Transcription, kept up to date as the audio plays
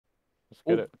Let's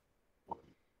get it.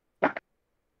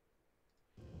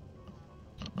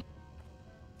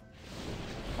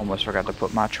 Almost forgot to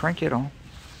put my trinket on.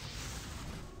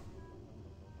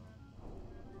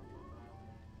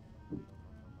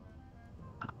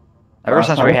 Ever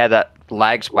since we had that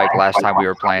lag spike last time we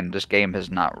were playing, this game has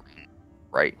not ran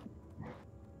right.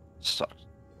 Sucks.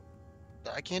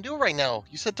 I can't do it right now.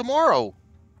 You said tomorrow.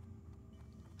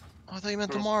 Oh, I thought you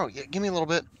meant tomorrow. Yeah, give me a little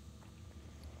bit.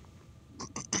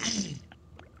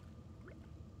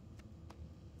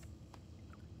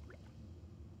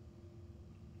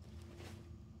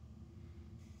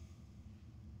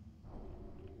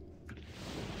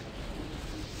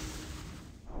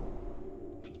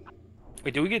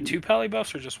 Wait, do we get 2 pally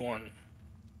buffs or just 1?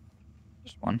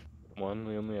 Just one. One.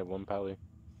 We only have one pally.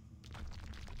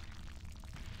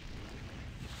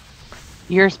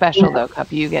 You're special though,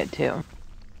 Cup. You get 2.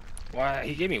 Why?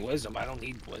 He gave me wisdom. I don't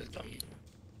need wisdom.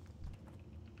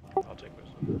 I'll take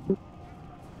wisdom.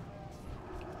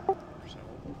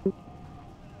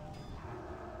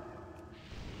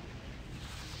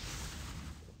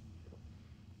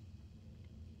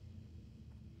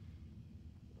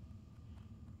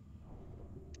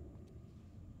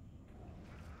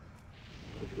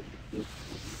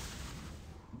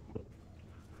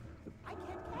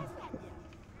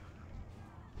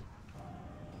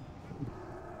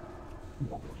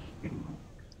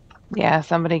 Yeah,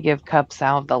 somebody give Cup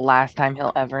salve the last time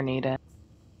he'll ever need it.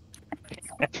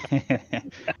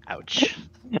 Ouch.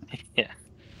 Yeah.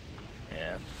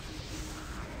 Yeah.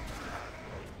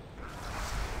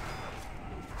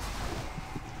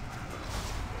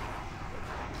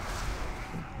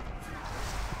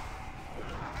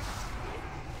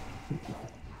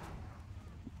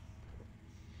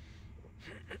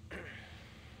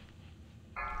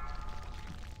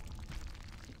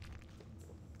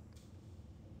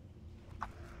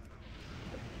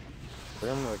 Put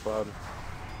him in the cloud.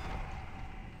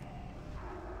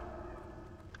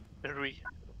 Menagerie.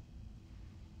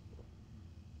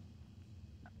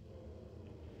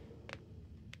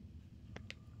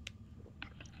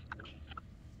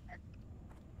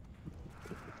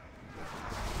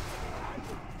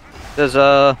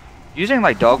 Does using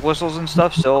like dog whistles and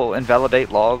stuff still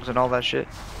invalidate logs and all that shit?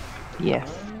 Yes.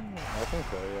 I think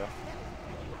so, yeah.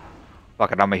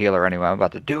 Fuck it, I'm a healer anyway. I'm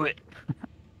about to do it.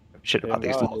 Shit about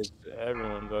these logs. It's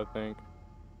everyone's, I think.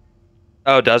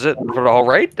 Oh, does it for the whole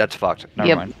raid? That's fucked. Never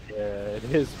Yep. mind. Yeah, it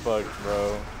is fucked,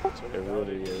 bro. It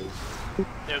really is.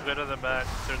 Yeah, go to the back.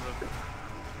 There's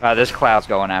a... This cloud's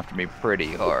going after me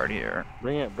pretty hard here.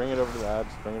 Bring it over to the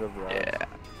ads. Bring it over to the ads. Yeah,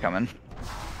 coming.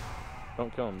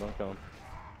 Don't kill him, don't kill him.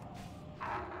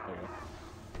 There you go.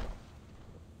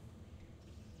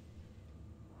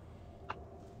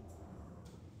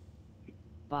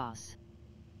 Boss.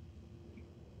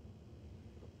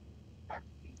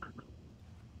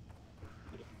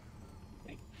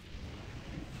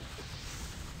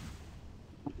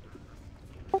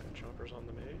 Choppers on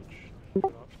the mage. Good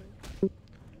option.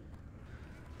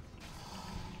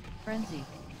 Frenzy.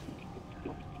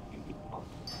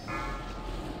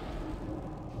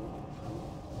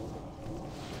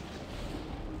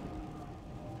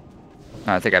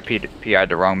 I think I PI'd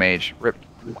the wrong mage. Rip.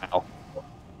 Wow.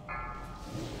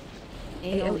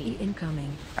 AoE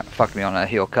incoming. Kinda fucked me on a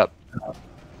heal cup.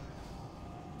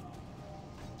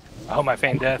 Oh, my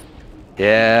fan death.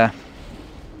 Yeah.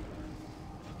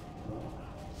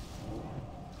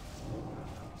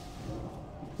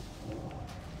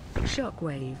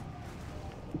 Shockwave.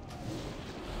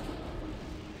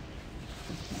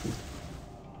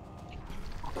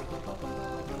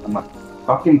 I'm a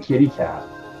fucking kitty cat.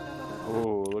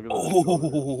 Oh, look at that.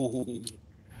 Oh.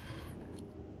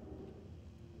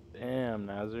 Damn,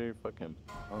 Nazir, you're fucking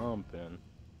pumping.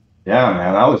 Yeah,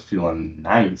 man, I was feeling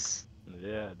nice.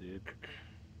 Yeah, dude.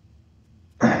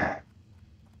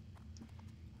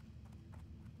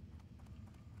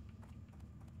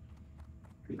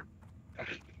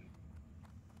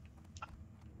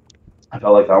 I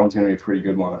felt like that one's gonna be a pretty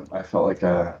good one. I felt like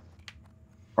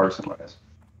Parses was.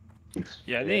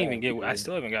 Yeah, I didn't even get. I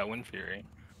still haven't got Wind Fury.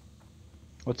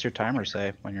 What's your timer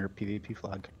say on your PvP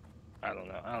flag? I don't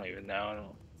know. I don't even know.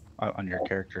 I don't. On your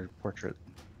character portrait,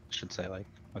 it should say like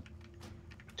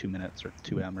 2 minutes or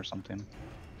 2M or something.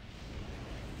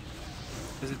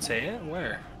 Does it say it?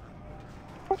 Where?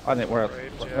 On it, where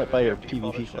Right, right by your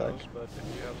default PvP it flag. shows, but if you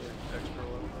have like extra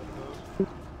level of those.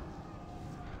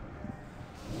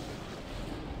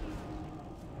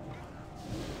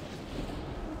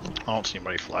 I don't see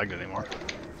anybody flagged anymore.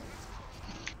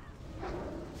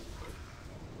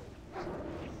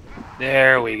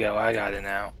 There we go. I got it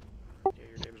now. Yeah,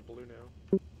 your name's blue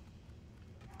now.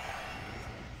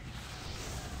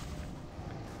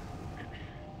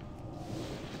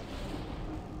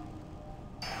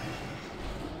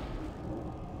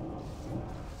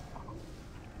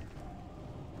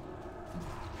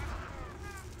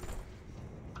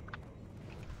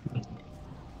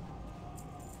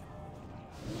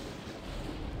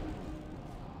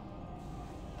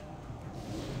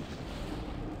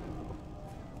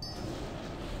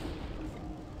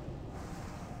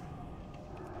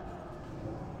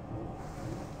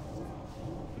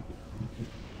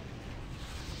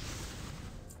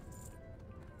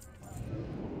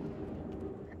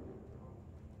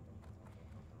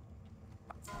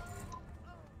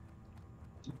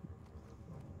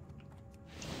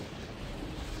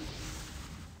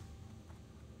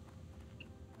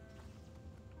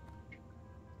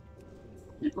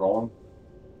 Keep rolling.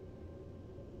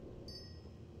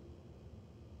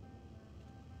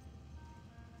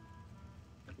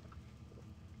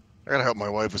 I gotta help my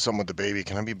wife with something with the baby.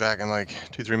 Can I be back in like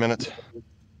 2-3 minutes?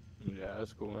 Yeah,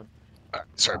 that's cool, man. Alright,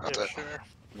 sorry about Yeah, that. sure.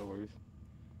 No worries.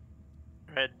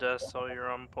 Red dust, so you're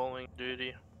on polling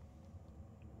duty.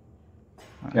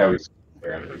 Yeah, we.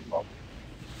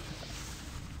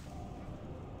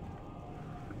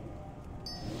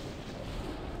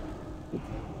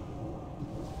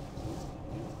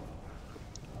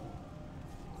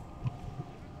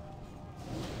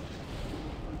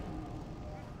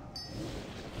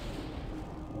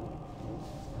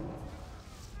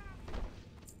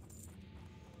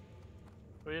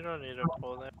 We don't need to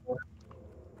pull that.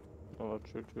 Oh,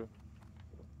 true, true.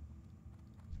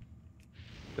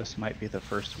 This might be the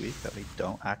first week that we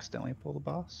don't accidentally pull the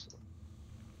boss.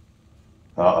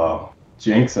 Uh-oh.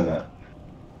 Jinxing it.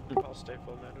 I'll stay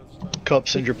full mana this time. Cup,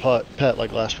 send your pet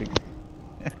like last week.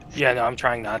 Yeah, no, I'm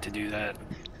trying not to do that.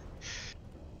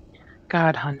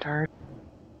 God, Hunter.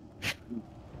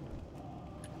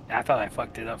 I thought I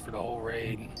fucked it up for the whole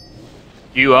raid.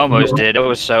 You almost did. It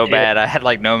was so bad. I had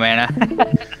like no mana.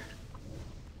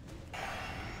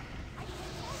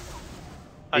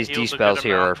 These D spells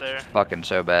here are fucking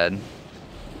so bad.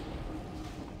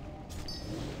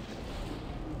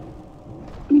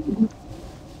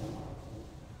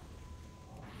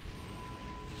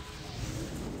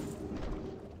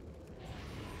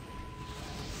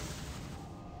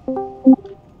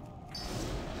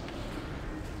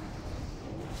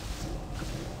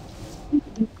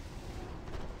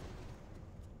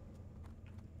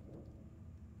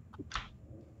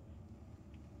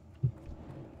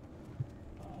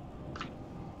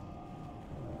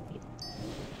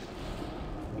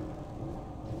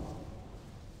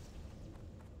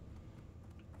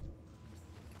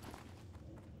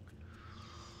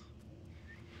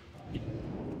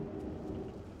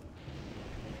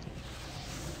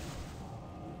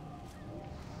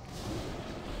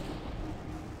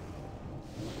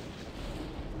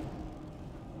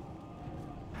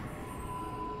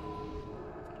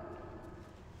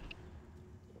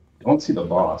 I don't see the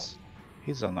boss.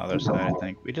 He's on the other side, I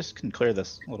think. We just can clear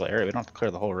this little area. We don't have to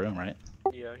clear the whole room, right?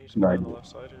 Yeah, he's Right. on the left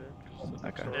side here. 'Cause the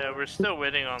Okay. next Yeah, we're still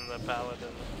waiting on the paladin.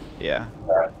 Yeah.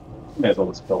 May as well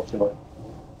just kill it.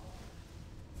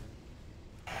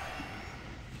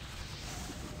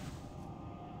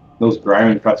 Those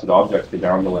grimy infested objects get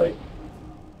down to like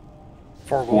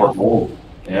 4 gold.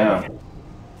 Yeah.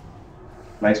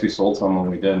 Nice we sold some when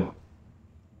we did.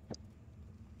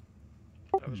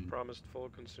 I was promised full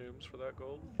consumes for that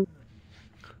gold.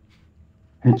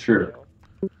 True.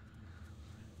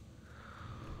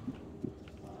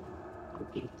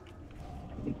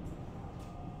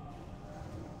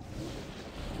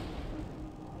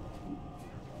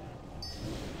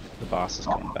 The boss is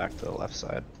coming back to the left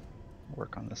side.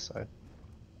 Work on this side.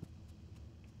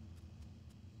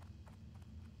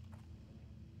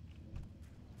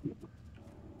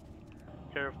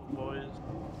 Careful, boys.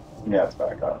 Yeah, it's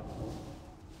back up.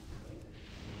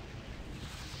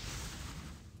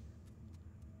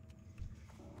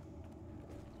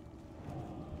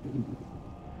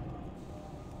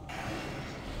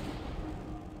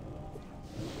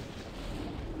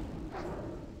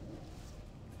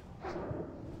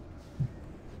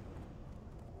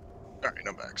 Alright,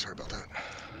 I'm back. Sorry about that.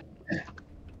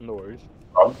 No worries.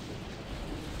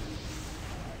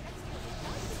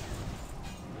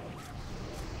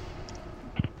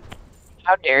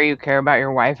 How dare you care about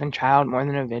your wife and child more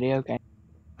than a video game?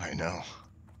 I know.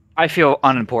 I feel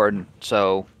unimportant,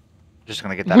 so just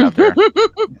gonna get that out there.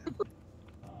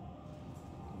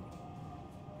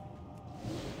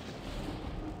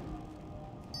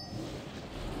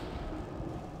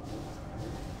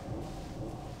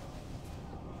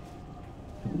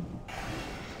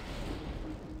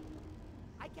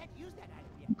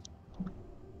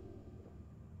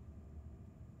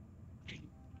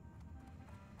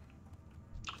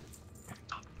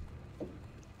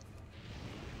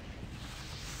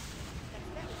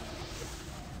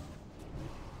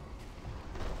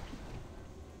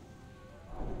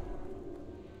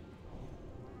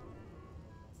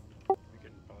 We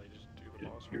can probably just do the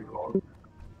boss room.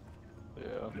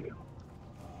 Yeah.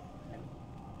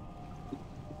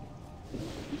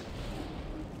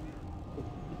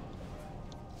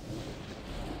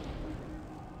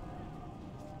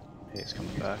 Hey, he's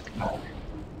coming back. Oh,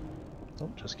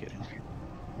 just kidding.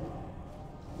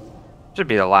 Should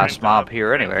be the last mob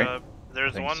here anyway.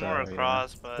 There's think one so, more yeah.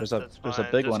 across, but There's a that's there's a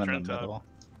fine. big Just one in the sprint up. middle.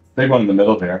 Big one in the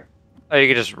middle there. Oh, you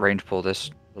could just range pull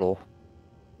this little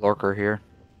lurker here.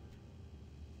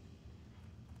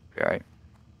 Be alright.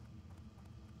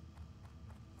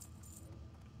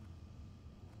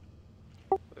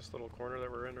 This little corner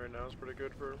that we're in right now is pretty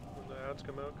good for when the ads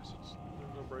come out because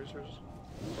there's no bracers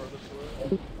farthest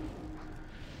away.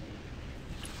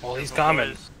 Well, he's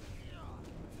coming.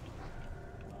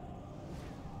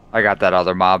 I got that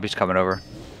other mob. He's coming over.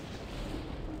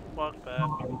 Walk back.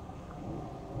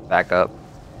 Back up.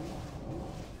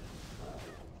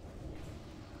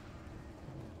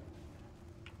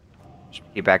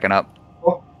 Just keep backing up.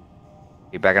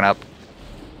 Keep backing up.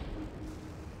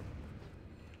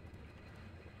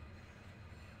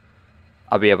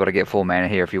 I'll be able to get full mana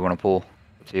here if you want to pull.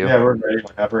 It's you. Yeah, we're ready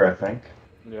whenever, I think.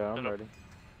 Yeah, I'm ready.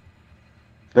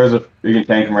 There's a you can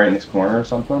tank him right in this corner or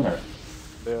something, or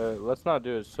Let's not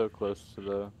do it so close to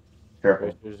the careful.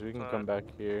 racers. We can come back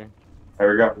here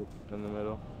There we go. in the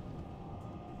middle.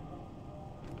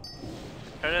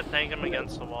 Try to tank him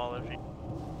against the wall if you.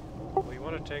 Well, you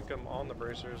want to tank them on the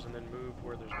bracers and then move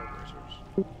where there's no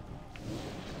bracers.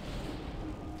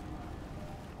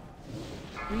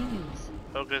 Renews.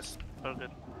 Focus.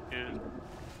 Focus. Good.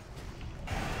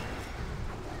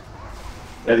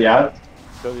 Yeah, the ad.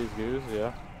 Kill these goos,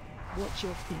 yeah. Watch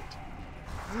your feet.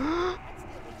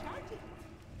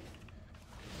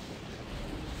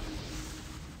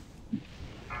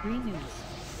 Renews.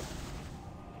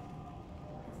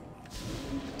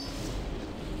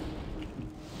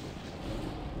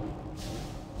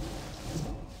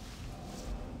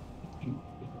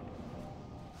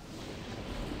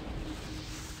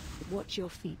 Watch your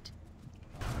feet.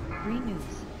 Renews.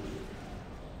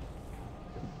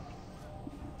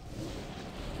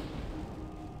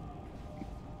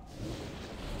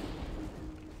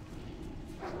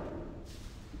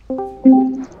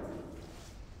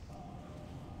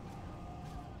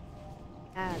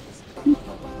 Ads.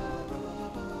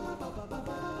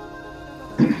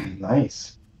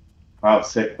 Nice. Wow,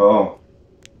 sick bow.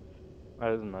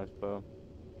 That is a nice bow.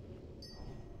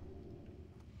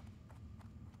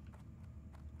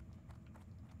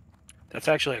 That's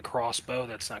actually a crossbow.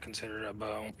 That's not considered a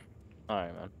bow.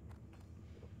 Alright,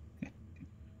 man.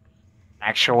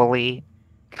 Actually.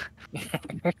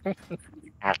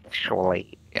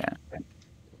 Yeah. I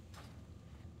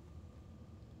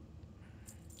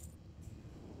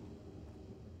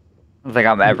don't think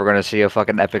I'm ever gonna see a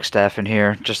fucking epic staff in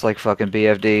here, just like fucking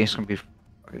BFD. It's gonna be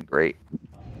fucking great.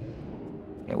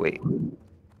 Can't wait.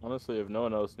 Honestly, if no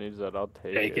one else needs that, I'll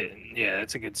take Take it. it. Yeah,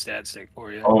 that's a good stat stick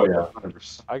for you. Oh yeah,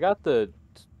 100%. I got the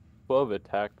 12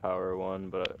 attack power one,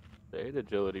 but the 8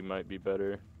 agility might be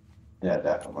better. Yeah,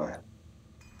 definitely.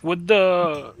 Would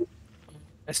the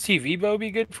STV bow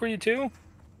be good for you too?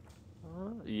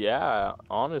 Yeah,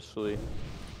 honestly.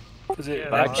 Because Yeah,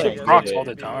 that that's shit good. procs all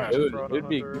the time. It'd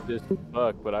be good as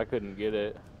fuck, but I couldn't get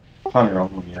it. 100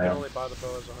 only, You can yeah. only buy the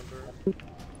bow as a hunter.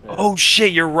 Yeah. Oh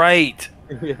shit, you're right.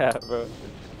 Yeah, bro.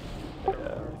 I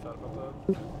already thought about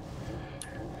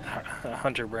that.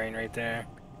 Hunter brain right there.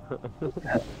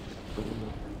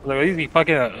 Look, he's be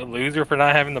fucking a loser for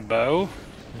not having the bow.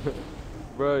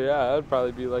 Bro, yeah, that'd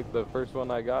probably be like the first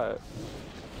one I got.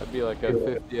 That'd be like a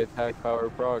 50 attack power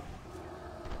proc.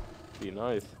 Be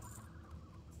nice.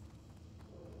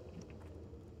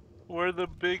 Where the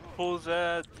big pulls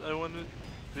at? I wanted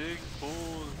big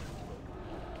pulls.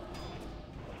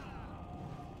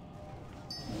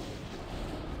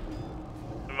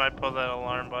 We might pull that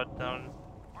alarm bot down.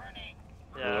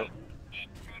 Yeah. You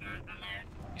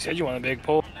said you want a big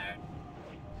pull.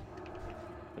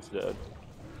 It's dead.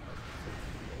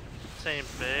 Same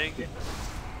big.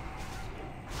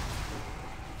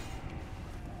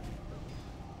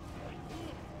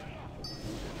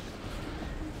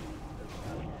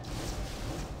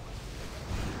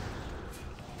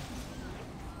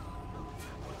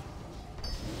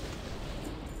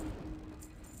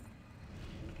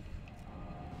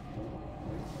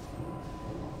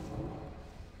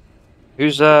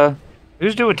 Who's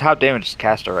doing top damage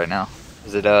caster right now?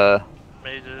 Is it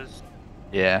Mages.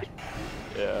 yeah.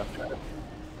 Yeah.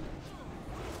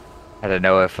 I don't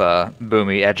know if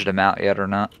Boomy edged him out yet or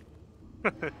not.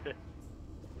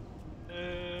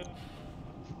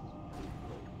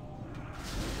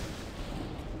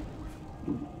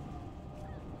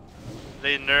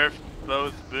 They nerfed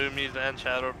both Boomies and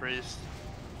Shadow Priest.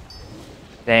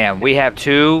 Damn, we have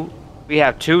two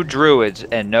druids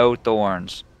and no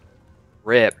thorns.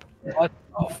 Rip. What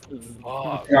the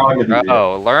fuck?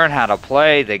 Bro, learn how to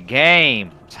play the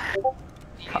game.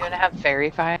 You gonna have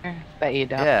fairy fire? Bet you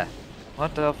don't. Yeah.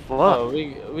 What the fuck? Oh,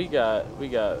 we got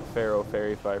Pharaoh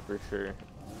Fairy Fire for sure.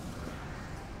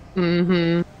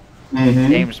 Mm-hmm.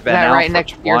 Game's Is been that out right for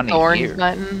next to your 20 thorns years.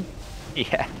 button?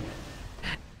 Yeah.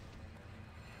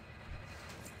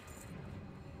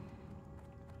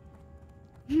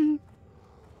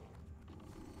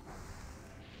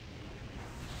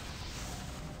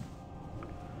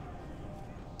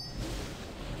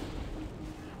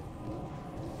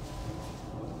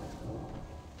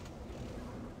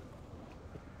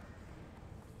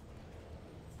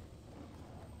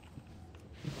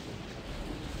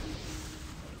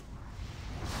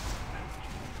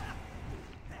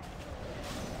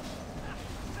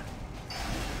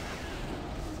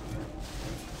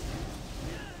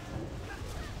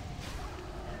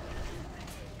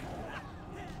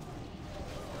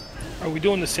 Are we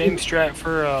doing the same strat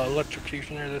for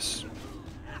electrocutioner this?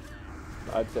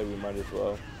 I'd say we might as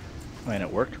well. I mean,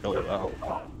 it worked really well.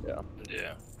 Yeah,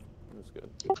 Yeah. that's good.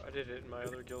 I did it in my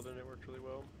other guild and it worked really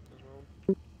well as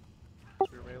well. So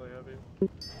we were melee heavy.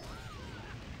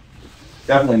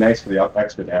 Definitely nice for the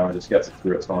extra damage. Just gets it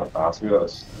through it so much faster.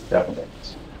 That's definitely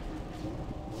nice.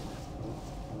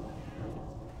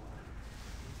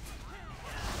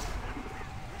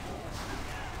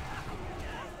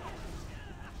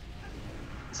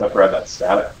 Except for that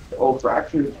static. Oh,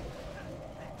 fractured.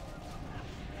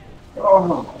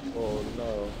 Oh. Oh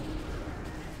no.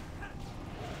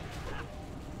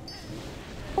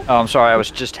 Oh, I'm sorry. I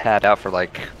was just had out for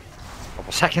like a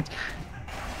couple seconds.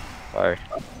 Sorry.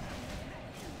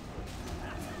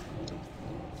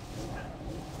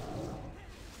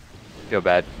 Feel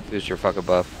bad. Lose your fucking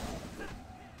buff.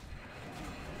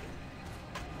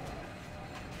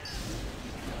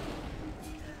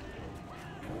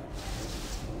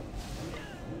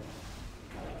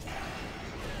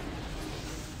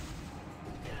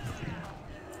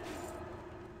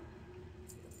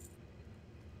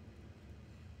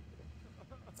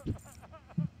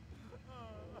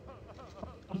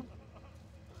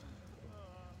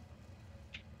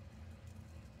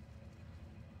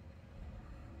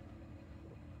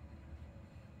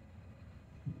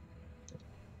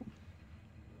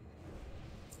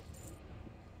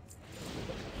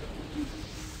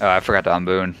 Oh, I forgot to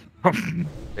unboon.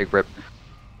 Big rip.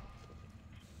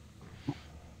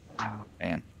 Oh,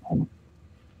 man. I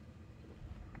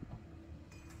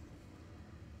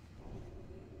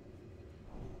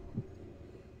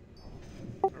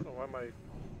don't know why my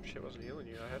shit wasn't healing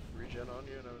you. I had regen on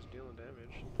you and I was dealing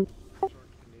damage. I was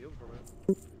getting healed from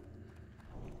it.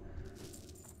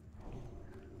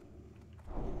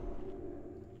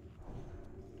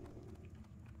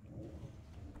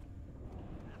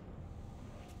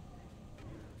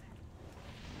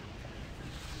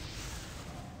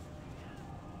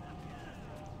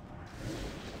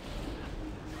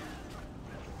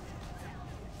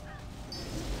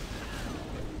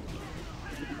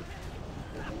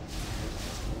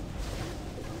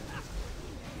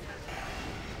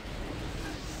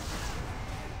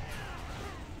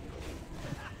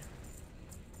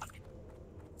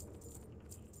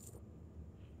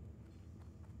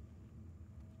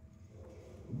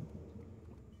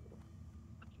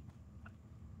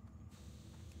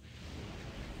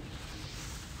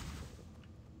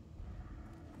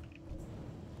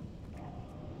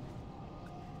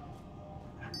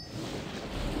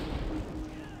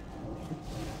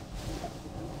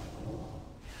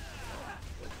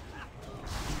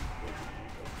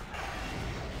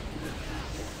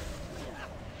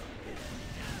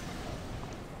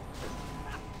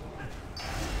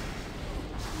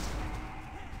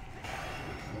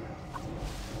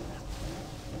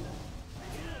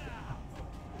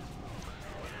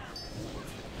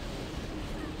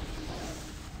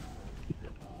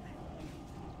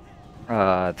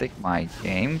 I think my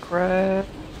game crashed.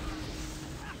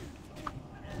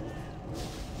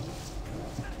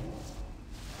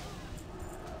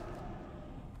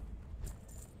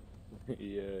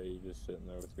 Yeah, you're just sitting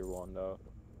there with your wand out.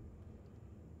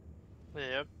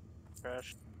 Yep.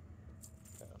 Crashed.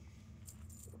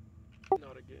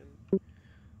 Not again.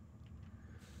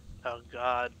 Oh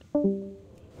god.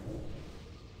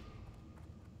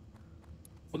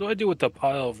 What do I do with the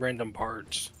pile of random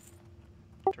parts?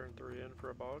 Turn 3 in for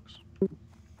a box.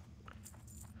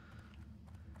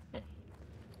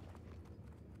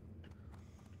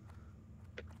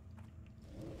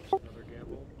 Just another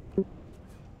gamble.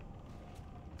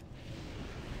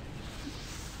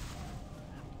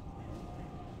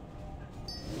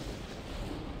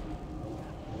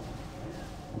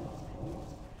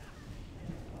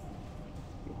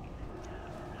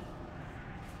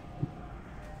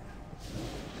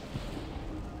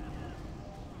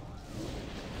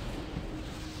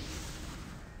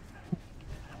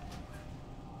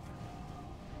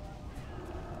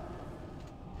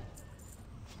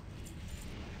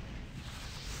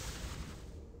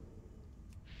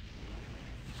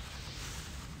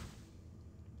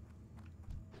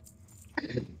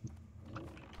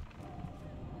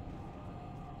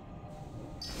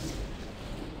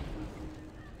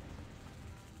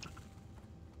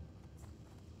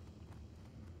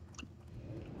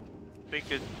 We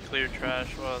could clear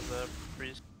trash while the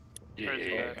priest.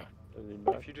 Yeah.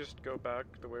 If you just go back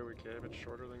the way we came, it's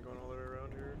shorter than going all the way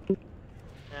around here.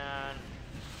 And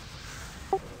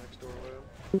The next door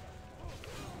way.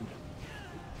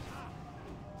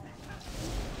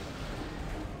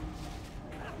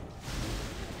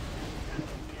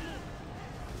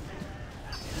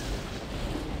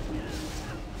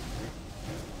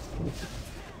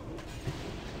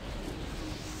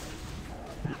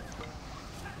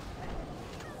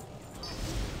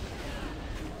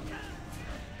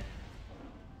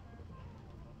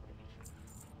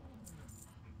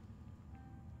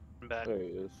 back. There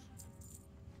he is.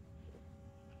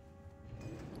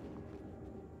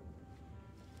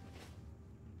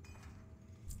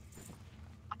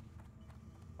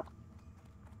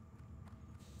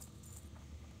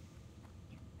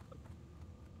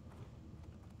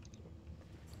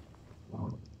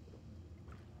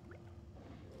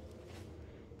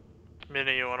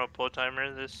 Minnie, you want to pull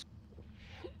timer this?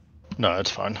 No,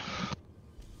 it's fine.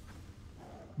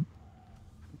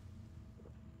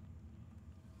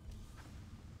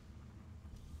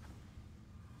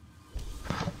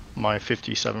 My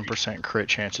 57% crit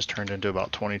chance has turned into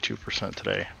about 22%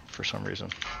 today for some reason.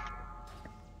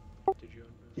 Did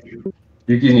you?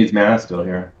 Yuki needs mana still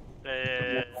here.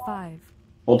 Yeah. 5,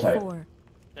 Hold tight. 4,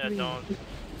 Yeah, 3, don't.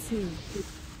 2,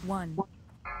 1.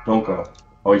 Don't go.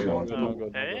 Oh, he's going. Don't go,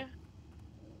 don't Hey? go.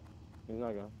 He's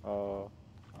not going. Oh,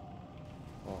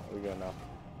 we go now.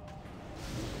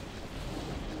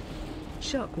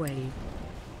 Shockwave.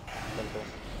 Simple.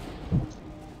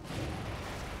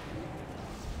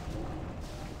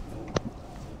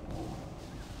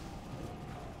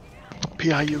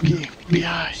 PI Yuki,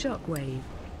 PI. Shockwave.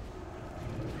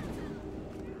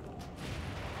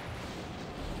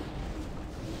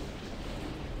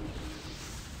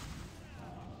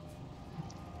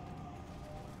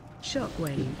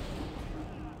 Shockwave.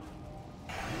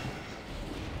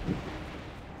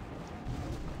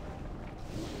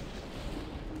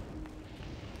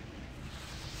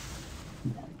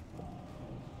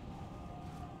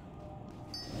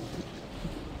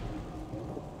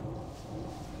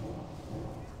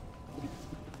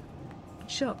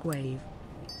 Shockwave.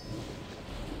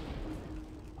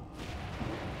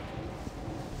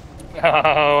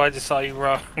 Oh, I just saw you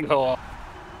run go off.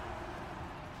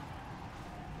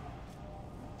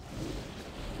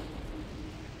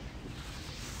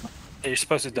 You're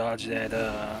supposed to dodge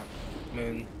that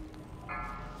moon.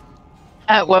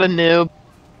 What a noob.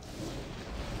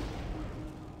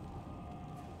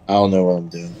 I don't know what I'm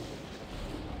doing.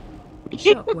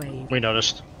 Shockwave. We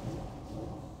noticed.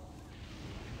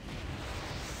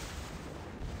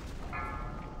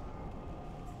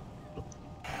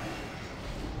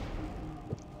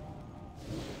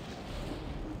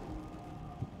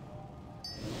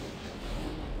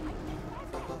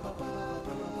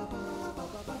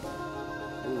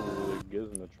 Ooh, the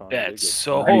Gizmotron. That's Biggest.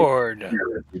 sword.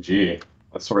 GG.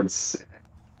 That sword's sick.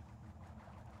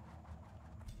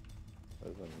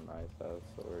 That's a nice ass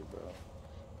sword, bro.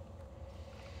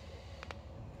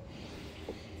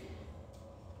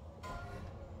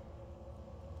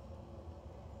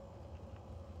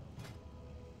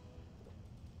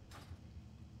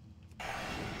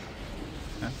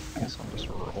 Yeah, I guess I'll just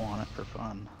roll on it for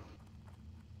fun.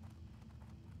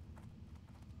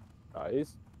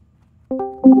 Nice.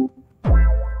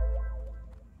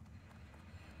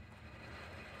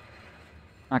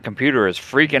 My computer is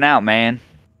freaking out, man.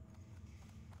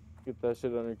 Get that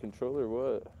shit under control or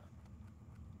what?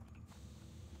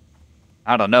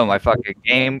 I don't know. My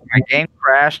game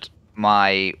crashed.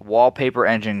 My wallpaper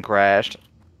engine crashed.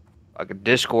 Like a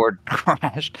Discord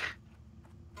crashed.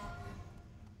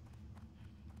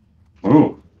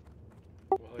 Ooh.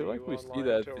 I feel like we see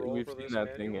that. We've seen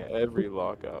that thing at every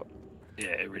lockout.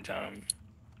 Yeah, every time.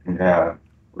 Yeah.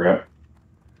 Rip.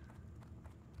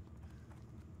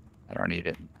 I don't need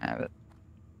it. I have it.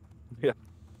 Yeah.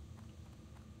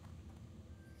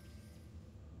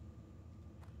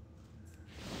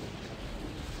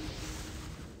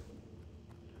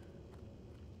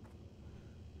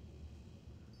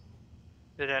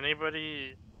 Did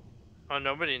anybody? Oh,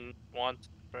 nobody wants,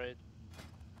 right?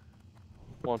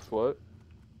 Wants what?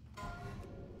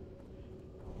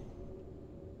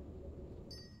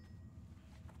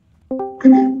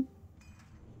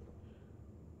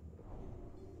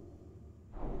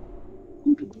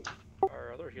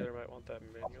 Our other healer might want that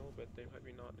manual, but they might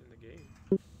be not in the game.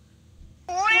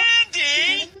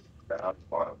 Yeah, I'm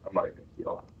fine. I'm not even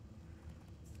heal.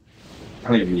 I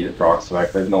don't even need a proc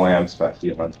spec. There's no way I'm spec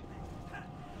healing.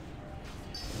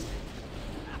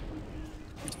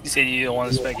 You said you don't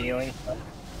want to spec healing?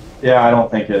 Yeah, I don't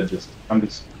think it just. I'm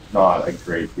just not a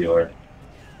great healer.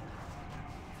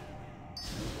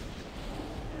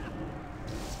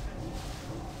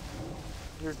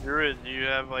 You're druid. You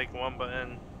have like one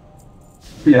button.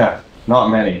 Yeah, not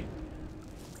many.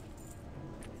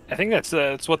 I think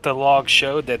that's what the log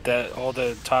showed that all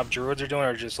the top druids are doing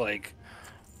are just like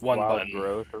one Wild button.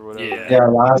 growth or whatever. Yeah. Yeah,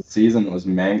 last season it was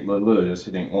literally just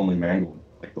hitting only mangled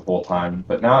like the whole time.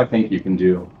 But now I think you can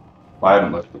do. Well, I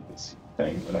haven't looked at this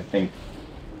thing, but I think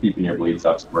keeping your bleeds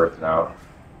up's worth now.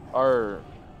 Are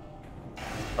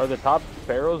the top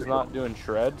pharaohs not doing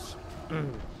shreds?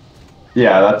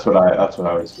 Yeah, that's what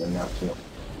I was doing now too.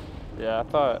 Yeah,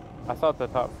 I thought the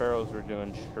top pharaohs were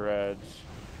doing shreds,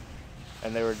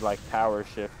 and they were like power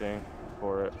shifting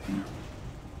for it.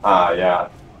 Ah, yeah.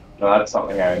 No, that's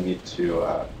something I need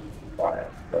to try.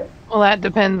 But Well, that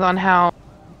depends on how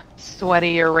sweaty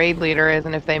your raid leader is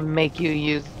and if they make you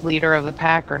use leader of the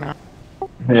pack or not.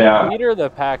 yeah, Leader of the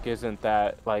pack isn't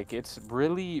that like it's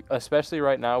really, especially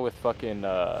right now with fucking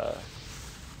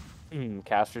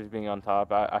casters being on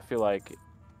top. I feel like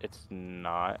it's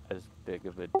not as big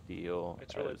of a deal.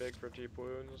 It's really as, big for deep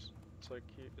wounds. It's like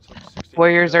 60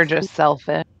 Warriors are DPS. just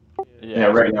selfish. yeah.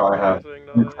 Right now I have Nothing,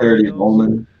 not clarity anything else.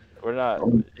 Bowman. We're not.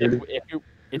 Bowman If 30. if you,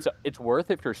 it's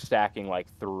worth if you're stacking like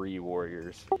 3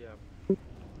 warriors. Yeah.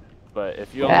 But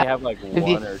if you Yeah. only have like If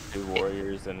you- 1 or 2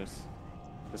 warriors, then it's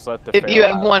just let the. If you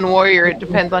pharaoh have one warrior, it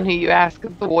depends on who you ask.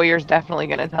 'Cause the warrior's definitely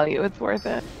going to tell you it's worth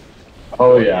it.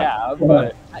 Oh yeah. Yeah,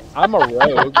 but I'm a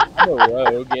rogue. I'm a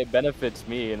rogue. It benefits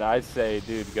me, and I say,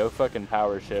 dude, go fucking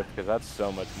power shift because that's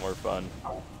so much more fun.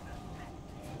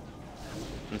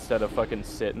 Instead of fucking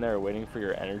sitting there waiting for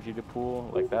your energy to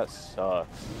pool, like that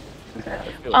sucks.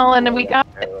 Oh, and then we got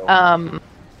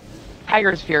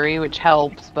Tiger's Fury, which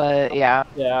helps, but yeah.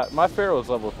 Yeah, my pharaoh's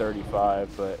level 35,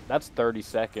 but that's 30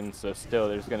 seconds, so still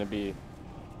there's gonna be.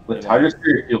 The Tiger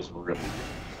Spirit feels really good.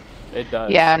 It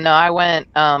does. Yeah, no, I went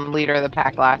leader of the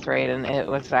pack last raid, and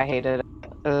I hated it.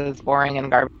 It was boring and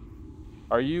garbage.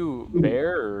 Are you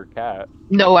bear or cat?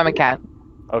 No, I'm a cat.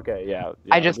 Okay, yeah.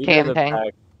 I just leader of the can tank.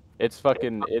 pack, it's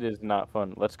fucking. It is not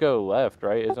fun. Let's go left,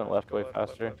 right? Isn't left way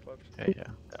faster? Yeah.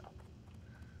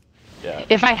 Yeah.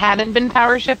 If I hadn't been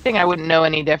power shifting, I wouldn't know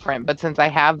any different. But since I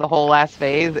have the whole last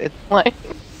phase, it's like,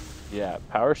 Yeah,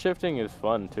 power shifting is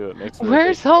fun too. It makes.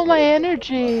 where's all my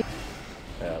energy?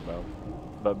 Yeah, bro.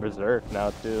 But berserk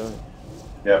now too.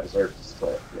 Yeah, Berserk is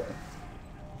like, yeah.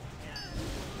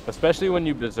 Especially when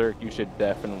you berserk, you should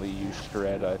definitely use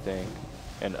shred, I think,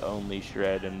 and only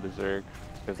shred and berserk,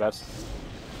 because that's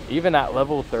even at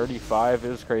level 35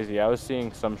 is crazy. I was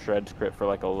seeing some shreds crit for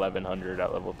like 1100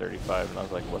 at level 35, and I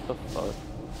was like, what the fuck?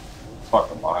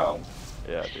 Fucking wild.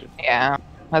 Yeah, dude. Yeah,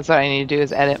 that's what I need to do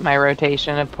is edit my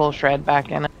rotation and pull shred back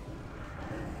in.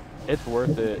 It's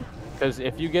worth it, because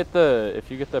if you get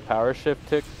the power shift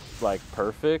tick like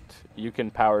perfect, you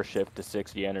can power shift to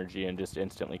 60 energy and just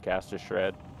instantly cast a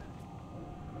shred.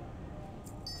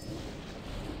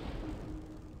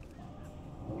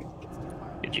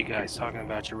 Did you guys talking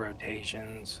about your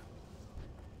rotations?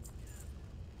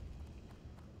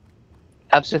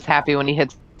 Up's just happy when he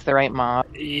hits the right mob.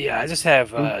 Yeah, I just have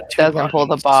two Doesn't pull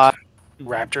the buttons, bot.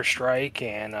 Raptor Strike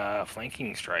and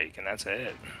Flanking Strike, and that's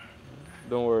it.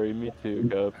 Don't worry, me too,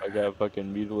 Cup. I got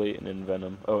fucking Mutilate and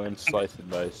Envenom. Oh, and Slice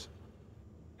Advice.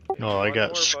 No, I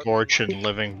got Scorch and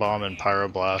Living Bomb and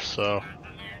Pyroblast, so.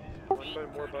 One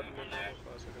more button than normal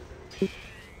classic, I think.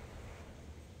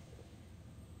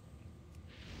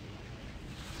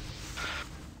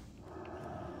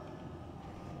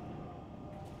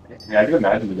 Yeah, I can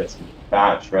imagine we get some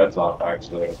fat shreds off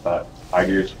actually with that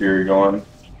Tiger Spirit going.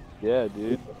 Yeah,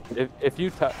 dude. If you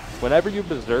whenever you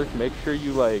berserk, make sure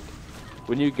you like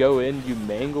when you go in, you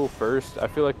mangle first. I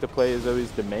feel like the play is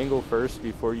always to mangle first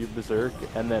before you berserk,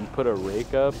 and then put a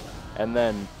rake up, and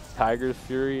then Tiger's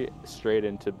Fury straight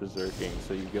into berserking.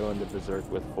 So you go into berserk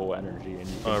with full energy, and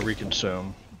you can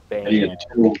Reconsume. bang. Yeah,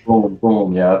 boom, boom,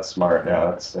 boom. Yeah, that's smart. Yeah,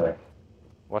 that's sick.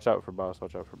 Watch out for boss.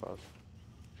 Watch out for boss.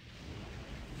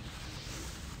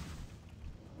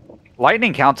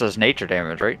 Lightning counts as nature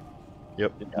damage, right?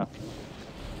 Yep. Yeah.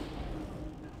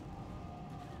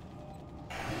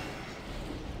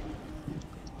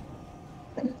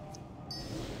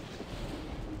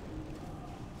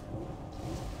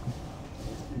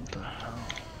 What the hell?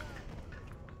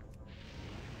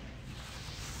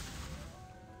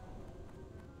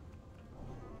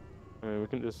 I mean, we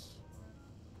can just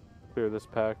clear this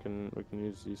pack, and we can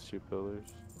use these 2 pillars.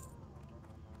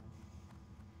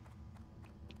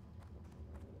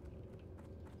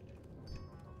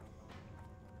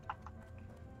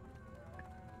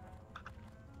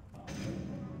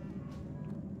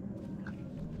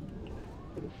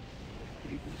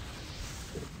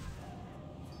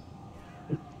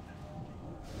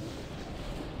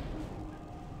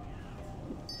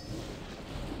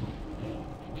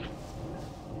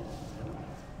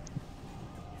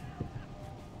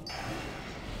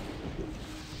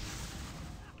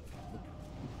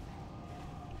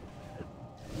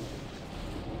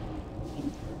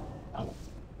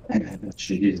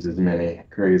 Jesus, many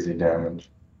crazy damage.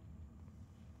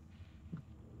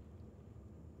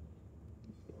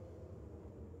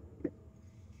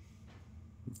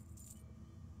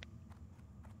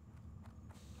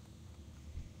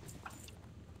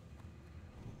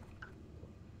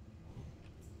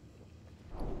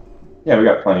 Yeah, we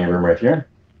got plenty of room right here.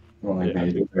 I don't think we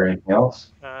need to do anything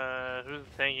else. Who's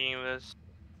tanking this?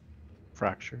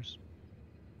 Fractures.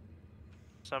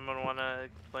 Someone wanna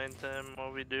explain to him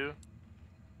what we do?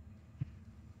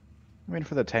 I mean,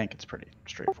 for the tank, it's pretty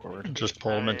straightforward. Just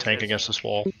pull him and mean, tank it's- against this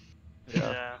wall.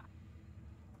 Yeah.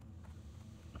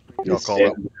 I'll call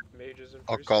out. Mages and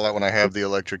I'll priests. call out when I have the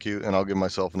electrocute, and I'll give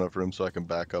myself enough room so I can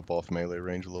back up off melee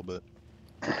range a little bit.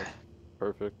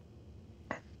 Perfect.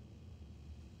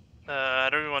 How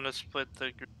do we want to split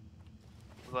the group?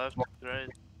 Left, right?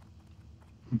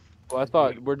 Well, I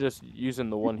thought we're just using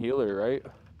the one healer, right?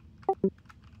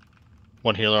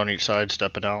 One healer on each side,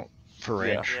 stepping out for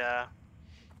Yeah. range. Yeah.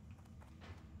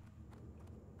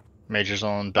 Mages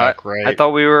on back right. I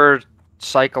thought we were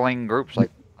cycling groups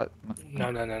like.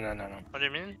 No. What do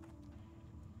you mean?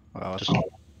 Well, Just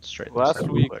straight.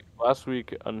 Last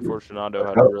week, Unfortunato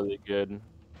had a really good.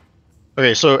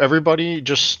 Okay, so everybody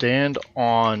just stand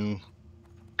on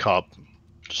cup.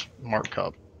 Just mark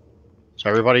cup. So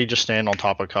everybody just stand on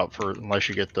top of cup for unless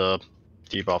you get the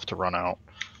debuff to run out.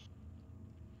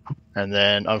 And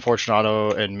then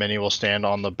Unfortunato and Mini will stand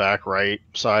on the back right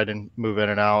side and move in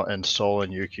and out, and Sol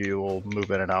and Yuki will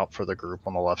move in and out for the group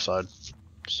on the left side.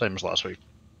 Same as last week.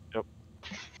 Yep.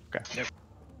 Okay. Yep.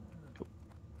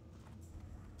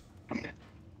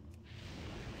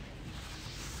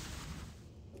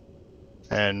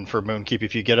 And for Moonkeep,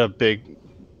 if you get a big,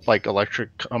 like,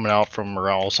 electric coming out from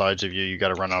around all sides of you, you got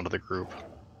to run out of the group.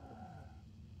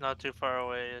 Not too far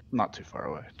away. Not too far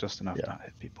away, just enough to not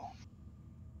hit people.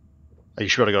 You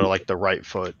should be able to go to, like, the right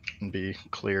foot and be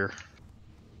clear.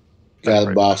 Yeah,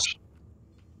 Right boss.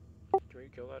 foot. Can we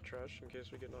kill that trash in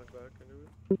case we get knocked back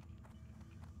into it?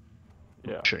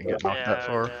 Yeah. Shouldn't get knocked that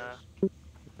far. Yeah.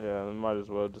 Yeah, then might as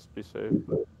well just be safe.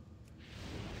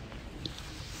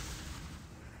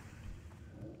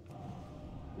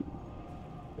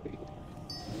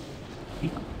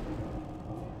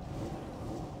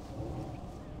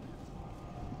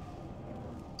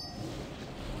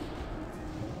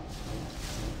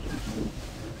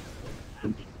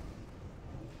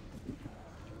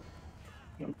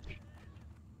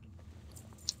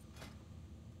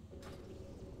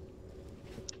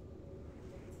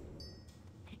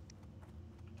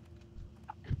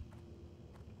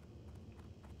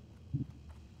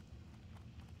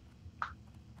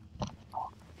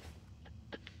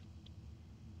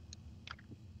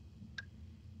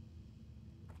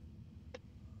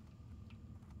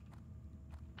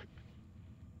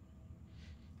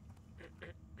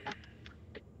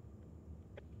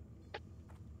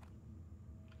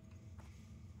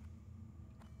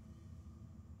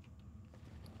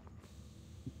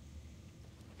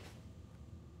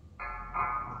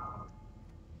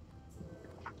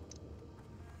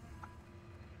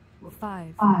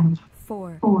 Five,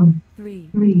 four, three,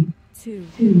 two,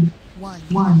 one.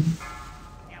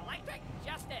 Electric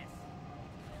justice.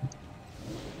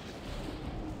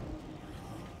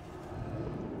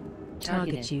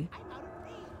 Target you.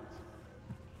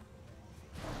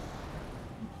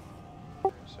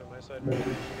 So my side, you guys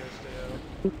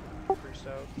stay out. Priest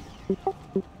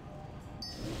out.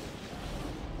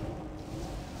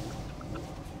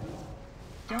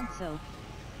 Don't so.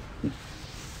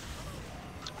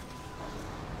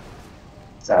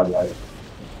 Sad life.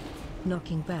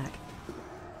 Knocking back.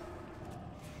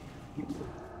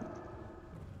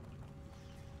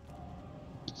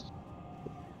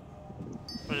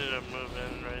 We need to move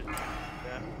in, right?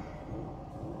 Yeah.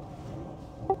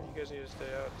 You guys need to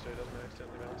stay out so he doesn't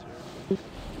accidentally bounce here.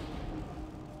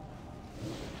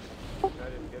 I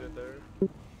didn't get it there.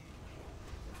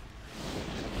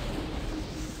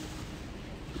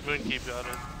 Moonkeep got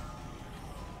it.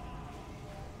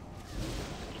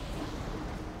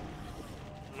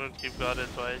 Moonkeep got it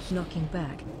twice. Knocking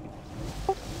back.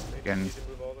 Again. You can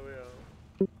move all the way out.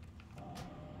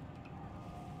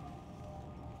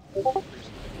 Priest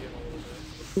can be in a little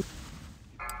bit.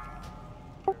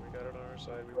 Okay, we got it on our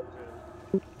side, we move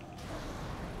in.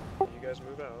 You guys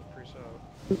move out, priest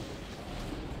out.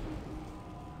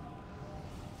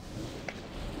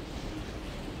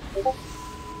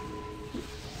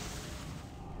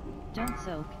 Don't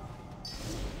soak.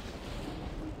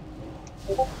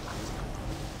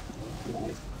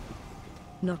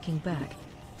 Knocking back.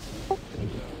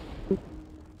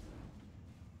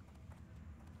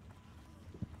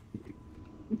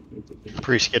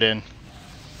 Priest, get in.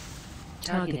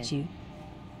 Target you.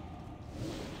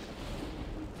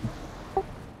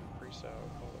 Priest out,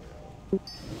 all the way out.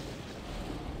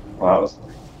 Well, that was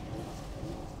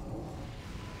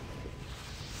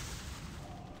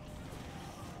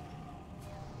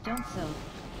Don't soak.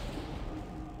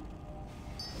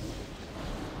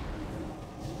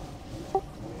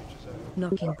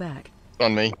 Knocking back.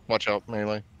 On me. Watch out,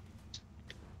 melee.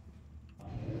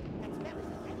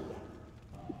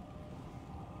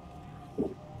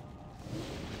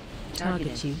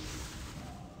 Target you.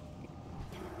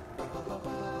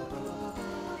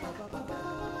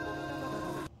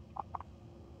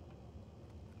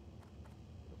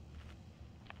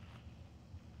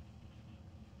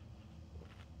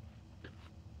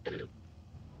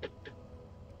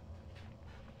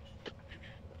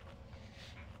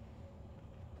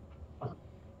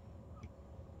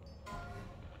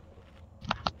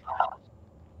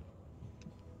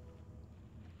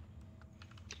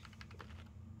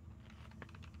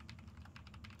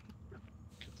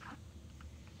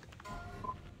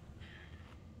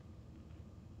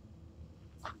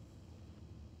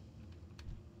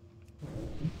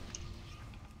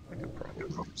 I could probably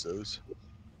use those.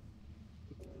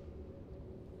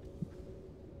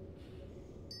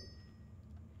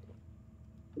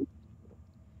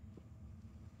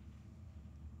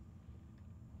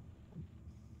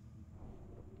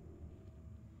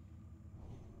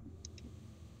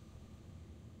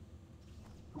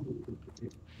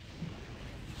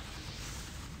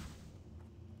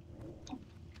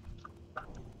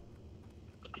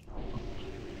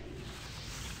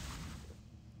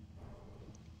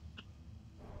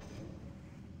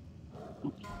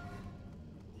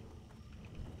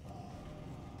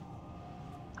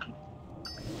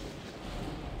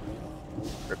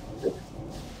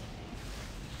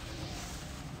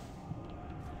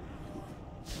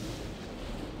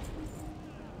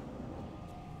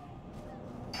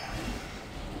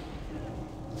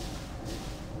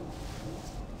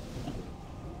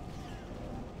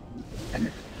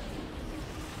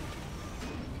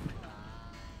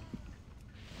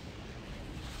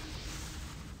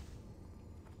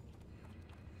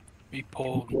 We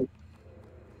pulled.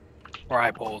 Or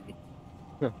I pulled.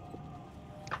 At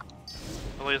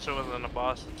least it wasn't a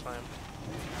boss this time.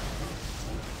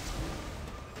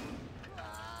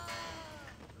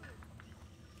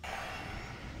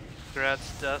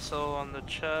 Congrats, Dessel, on the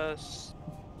chest.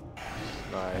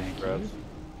 Nice, bro.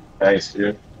 Nice,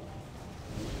 dude.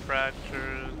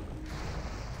 Fractures.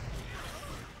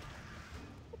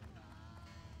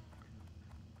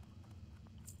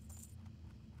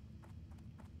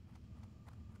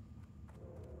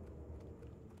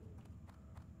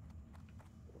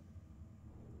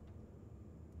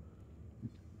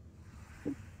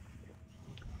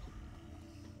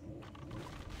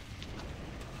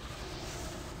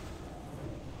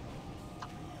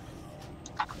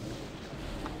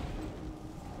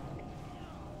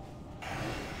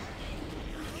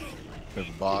 There's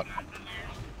a bot.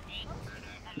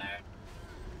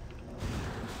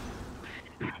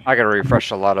 I gotta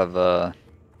refresh a lot of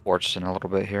ports in a little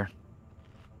bit here.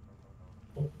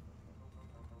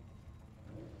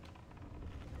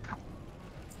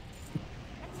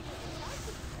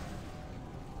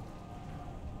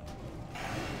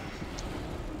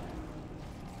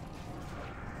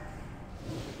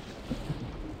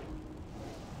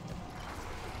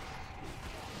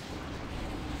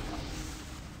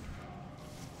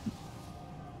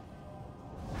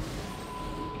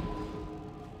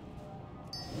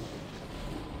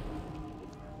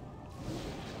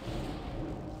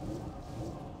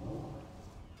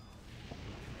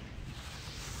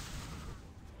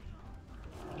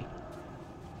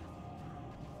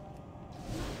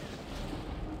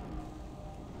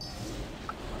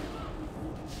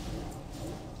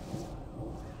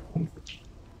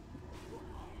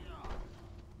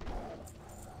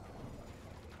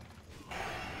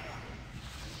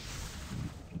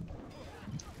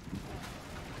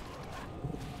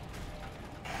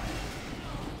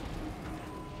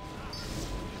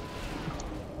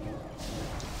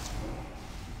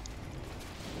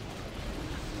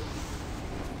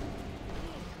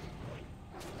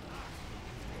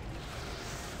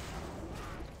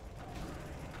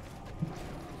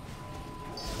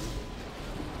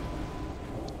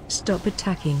 Stop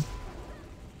attacking. Stuff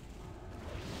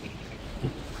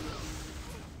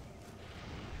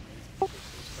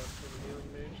for the healing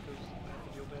mage does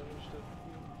deal damage to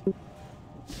you.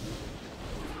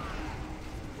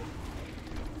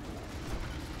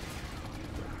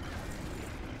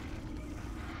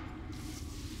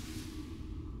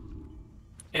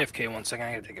 AFK 1 second, I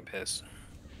gotta take a piss.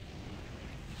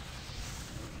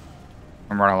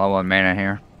 I'm running low on mana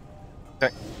here.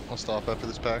 Okay, I'll stop after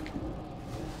this pack.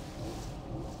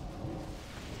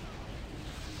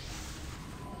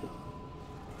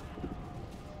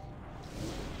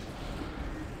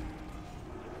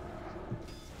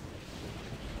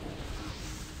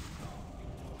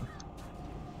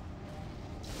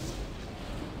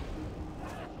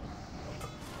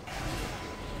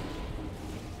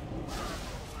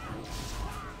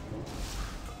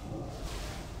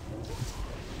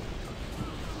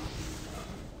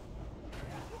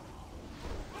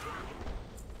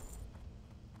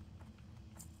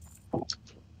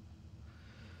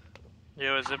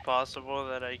 Yo, is it possible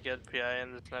that I get PI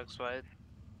in this next fight?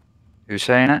 Who's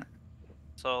saying it?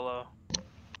 Solo.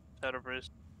 Shadow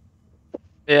Priest.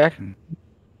 Yeah, I can.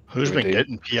 Who's do it, been dude.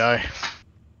 getting PI?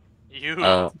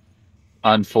 You.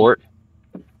 Unfortunate.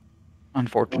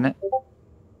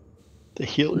 The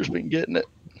healer's been getting it.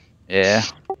 Yeah,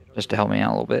 just to help me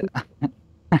out a little bit.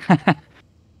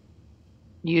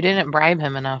 You didn't bribe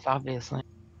him enough, obviously.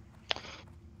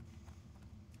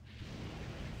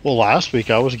 Well, last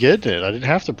week I was getting it. I didn't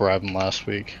have to bribe him last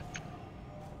week.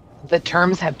 The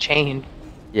terms have changed.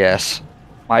 Yes,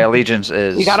 my allegiance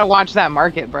is. You gotta watch that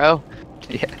market, bro.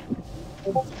 Yeah.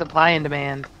 Supply and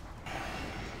demand.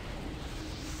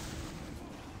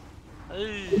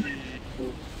 Hey.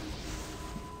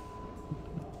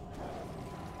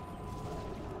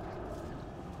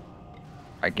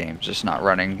 My game's just not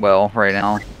running well right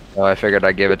now, so I figured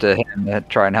I'd give it to him to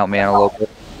try and help me out a little bit.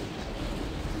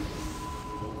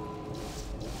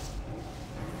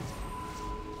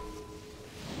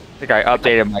 I think I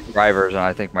updated my drivers, and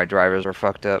I think my drivers are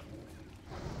fucked up.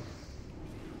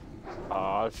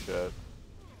 Aw, shit.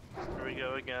 Here we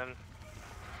go again.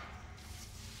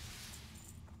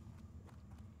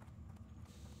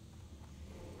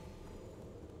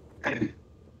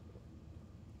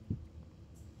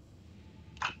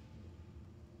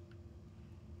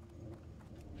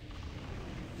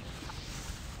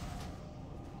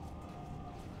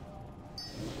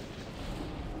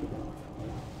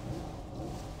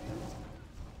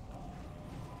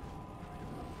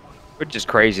 Which is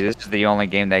crazy. This is the only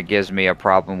game that gives me a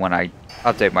problem when I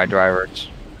update my drivers.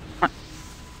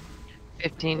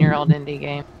 15-year-old indie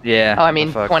game. Yeah. Oh, I mean,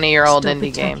 the fuck. 20-year-old Stop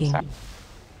indie game. attacking. Sorry.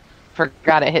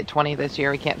 Forgot it hit 20 this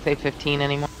year. We can't say 15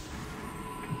 anymore.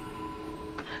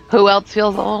 Who else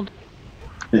feels old?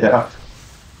 Yeah.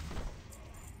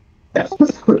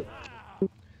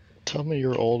 Tell me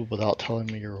you're old without telling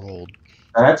me you're old.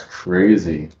 That's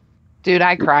crazy. Dude,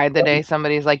 I cried the day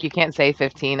somebody's like, you can't say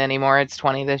 15 anymore. It's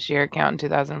 20 this year. Count in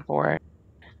 2004.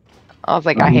 I was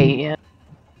like, I hate you.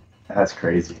 That's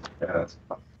crazy. Yeah, that's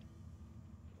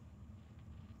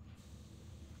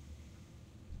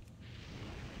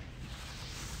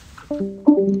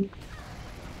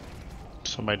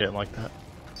Somebody didn't like that.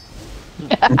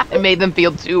 It made them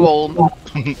feel too old.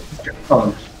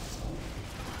 fun.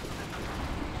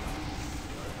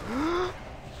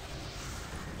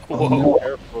 Whoa.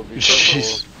 Careful, be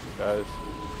Jeez. careful, guys.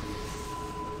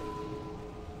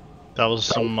 That was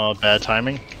some bad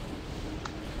timing.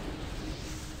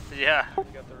 Yeah. You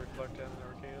got the reflect and the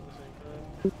arcane at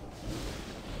the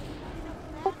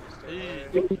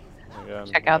same time. Again,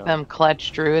 Check out them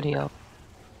clutch druid heals.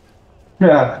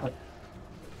 Yeah.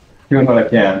 Doing what I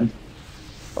can.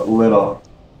 A little.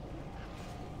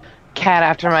 Cat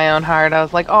after my own heart. I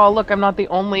was like, oh, look, I'm not the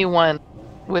only one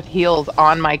with heals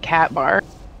on my cat bar.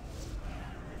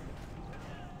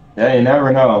 Yeah, you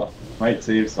never know. Might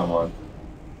save someone.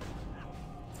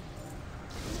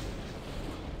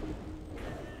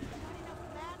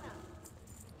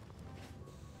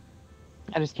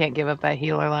 I just can't give up that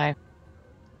healer life.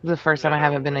 This is the first time I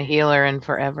haven't been a healer in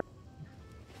forever.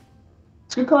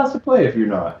 It's a good class to play if you're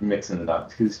not mixing it up,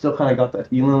 because you still kind of got that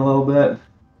healing a little bit.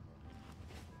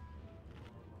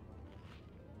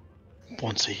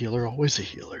 Once a healer, always a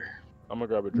healer. I'm gonna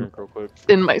grab a drink real quick.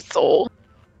 In my soul.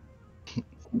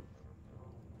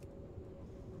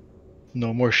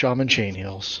 No more shaman chain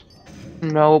heals.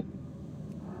 Nope.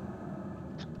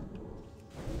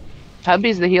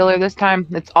 Hubby's the healer this time.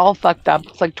 It's all fucked up.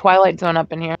 It's like Twilight Zone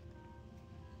up in here.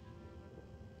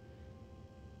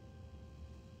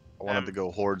 I wanted to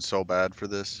go Horde so bad for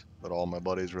this, but all my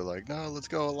buddies were like, no, let's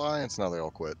go Alliance. Now they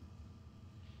all quit.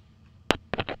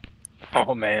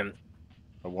 Oh man.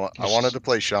 I wanted to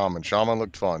play Shaman. Shaman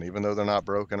looked fun, even though they're not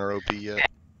broken or OP yet.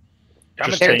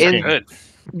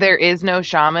 There is no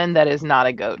shaman that is not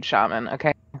a goat shaman,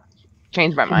 okay?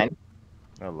 Changed my mind.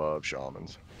 I love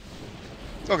Shamans.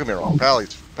 Don't get me wrong,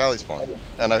 Pally's fun.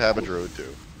 And I have a Druid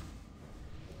too.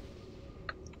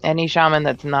 Any shaman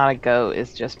that's not a goat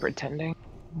is just pretending.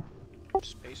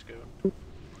 Space goat.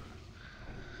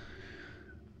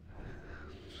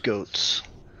 Goats.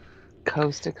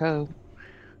 Coast to coast.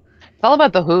 It's all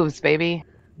about the hooves, baby.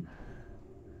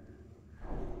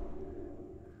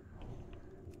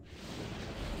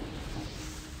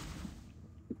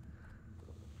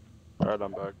 Alright,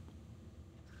 I'm back.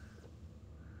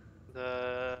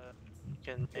 The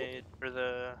Arcane Mage for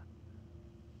the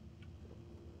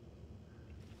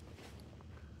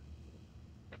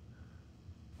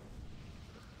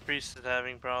priest is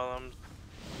having problems.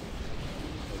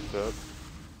 What's up?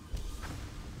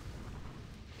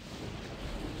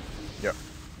 Yep.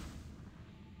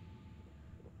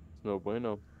 No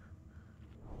bueno.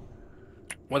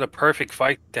 What a perfect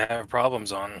fight to have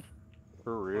problems on.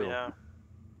 For real. Yeah.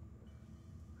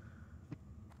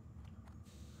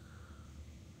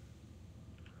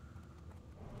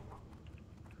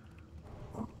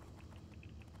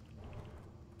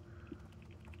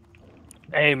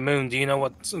 Hey, Moon, do you know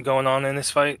what's going on in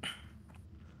this fight?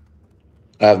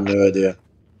 I have no idea.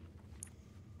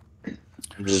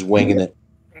 I'm just winging it.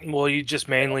 Well, you just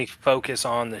mainly focus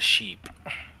on the sheep.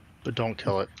 But don't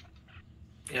kill it.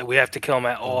 Yeah, we have to kill them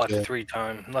at all at the Okay. 3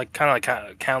 time. Like kind of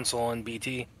like Council and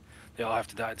BT. They all have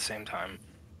to die at the same time.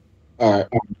 Alright.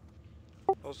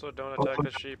 Also, don't attack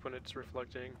the sheep when it's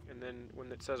reflecting, and then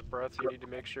when it says breath, you need to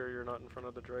make sure you're not in front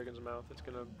of the dragon's mouth. It's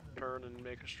gonna turn and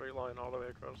make a straight line all the way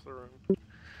across the room.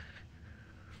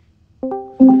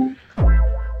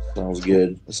 Sounds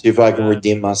good. Let's see if I can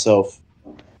redeem myself.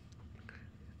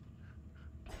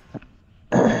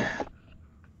 The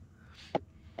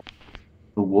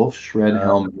wolf shred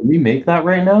helmet. Can we make that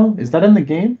right now? Is that in the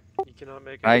game? You cannot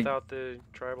make it without the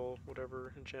tribal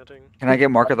whatever enchanting. Can I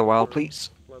get Mark of the Wild, please?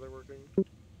 Leatherworking.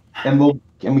 And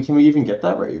can we even get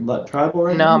that right? That tribal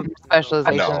right now? No,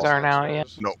 specializations aren't out yet.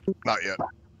 Nope, not yet.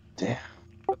 Damn.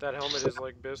 But that helmet is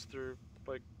like bis through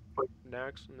like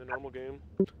Nax in the normal game.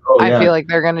 Oh, I yeah. feel like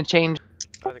they're gonna change.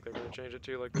 I think they're gonna change it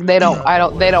too. Like They don't. I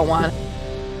don't. They don't want.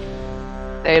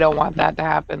 They don't want that to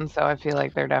happen. So I feel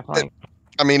like they're definitely.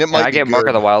 I mean, it Can might I be get Mark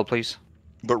of good, the Wild, please?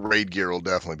 but raid gear will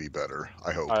definitely be better.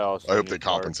 I hope. I also I hope they need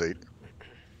Mark. compensate.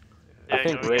 I Yeah,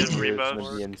 think can we raid get gear is rebuffs?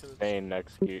 gonna be insane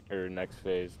next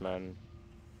phase, man.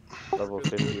 Level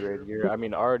 50 raid gear. I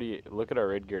mean, already look at our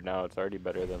raid gear now. It's already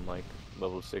better than like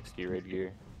level 60 raid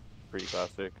gear. Pretty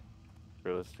classic,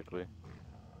 realistically.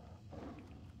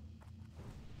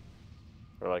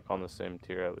 Or like on the same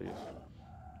tier at least.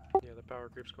 Yeah, the power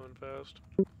creep's going fast.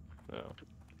 No.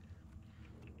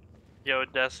 Yo,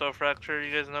 Deso Fracture,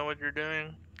 you guys know what you're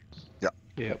doing? Yeah.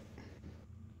 Yep.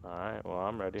 All right. Well,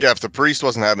 I'm ready. Yeah, if the priest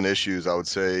wasn't having issues, I would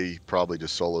say probably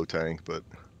just solo tank, but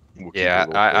we'll keep Yeah, it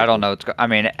real I quick. don't know. I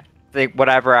mean, I think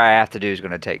whatever I have to do is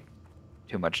going to take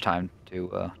too much time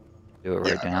to do it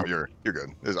right Yeah, now. no, you're good.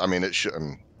 I mean, it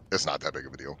shouldn't. It's not that big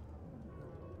of a deal.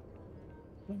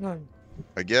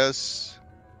 I guess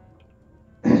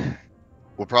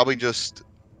we'll probably just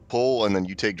pull, and then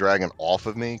you take dragon off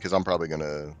of me, because I'm probably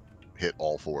gonna hit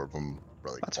all 4 of them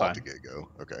like That's off fine. the get-go.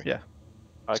 Okay. Yeah.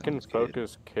 I can Sounds good.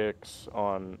 focus kicks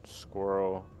on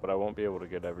squirrel, but I won't be able to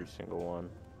get every single one.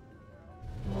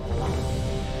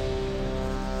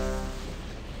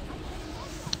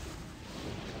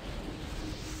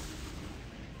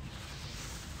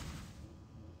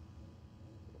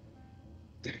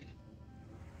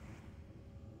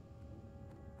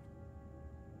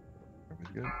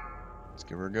 Everybody's good. Let's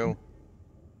give her a go.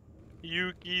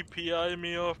 Yuki, PI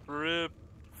me off rip.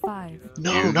 5,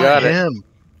 No, You not got it. him.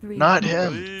 3, Not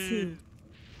him. 2,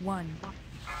 1.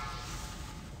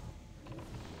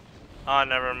 Oh,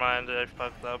 never mind. I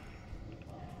fucked up.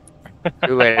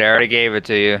 Too late. I already gave it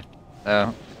to you.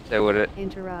 Oh, say what it.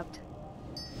 Interrupt.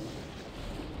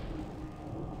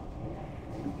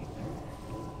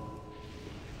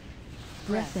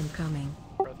 Breath incoming.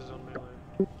 Breath is on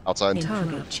melee. Outside.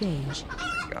 Target change.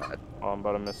 God. Oh, I'm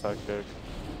about to miss that kick.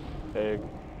 Egg.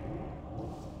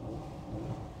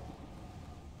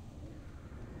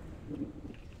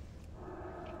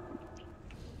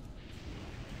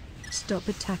 Stop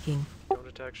attacking. Don't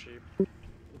attack sheep.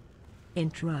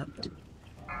 Interrupt.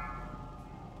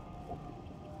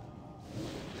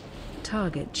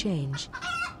 Target change.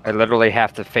 I literally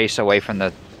have to face away from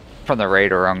the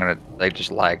raid, or I'm gonna like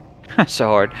just lag so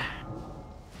hard.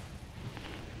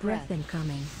 Breath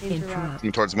incoming. Interrupt.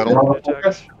 Come towards You middle. can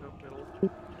attack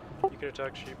middle. You can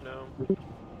attack sheep now.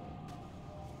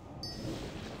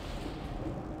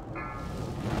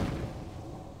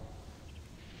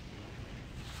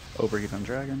 Overheat on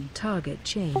dragon. Target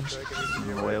change. Dragon needs to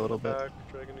be Away a little bit. back.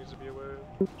 Dragon needs to be away.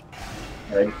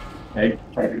 Egg. Egg.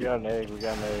 We got an egg. We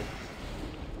got an egg.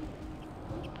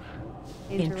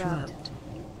 Interrupt.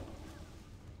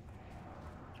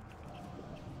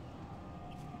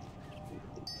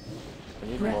 We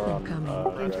need Breath more on incoming. Out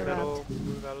of the dragon. middle.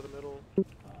 Move out of the middle. Okay,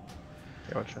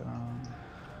 watch that.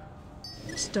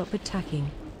 Stop attacking.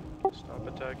 Stop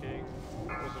attacking.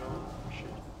 What was it on? Sheep.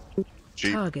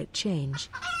 Sheep. Target change.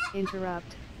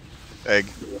 Interrupt. Egg.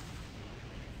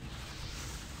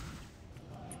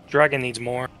 Dragon needs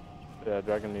more. Yeah,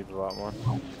 dragon needs a lot more.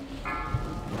 I'm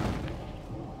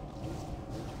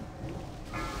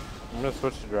gonna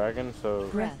switch to dragon, so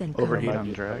Breath incoming. Overheat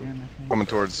on dragon, I think. Coming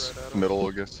towards middle,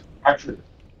 I guess. Actually.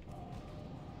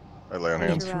 I lay on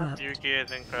hands. Interrupt. Yuki, I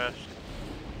think, crashed.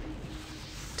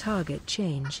 Target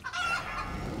change.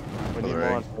 We need more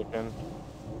on chicken.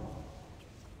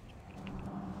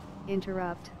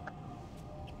 Interrupt.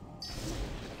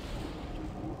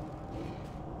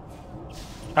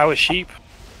 I was sheep.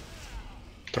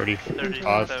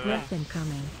 35. Breath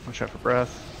incoming. Watch out for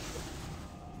breath.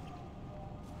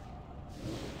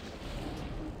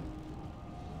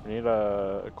 We need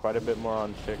quite a bit more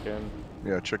on chicken.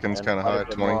 Yeah, chicken's and kind of quite a high at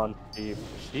bit 20. more on sheep.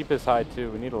 Sheep is high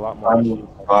too. We need a lot more on sheep.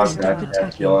 I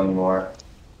can't kill anymore.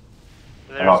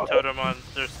 There's totem on.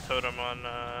 There's totem on.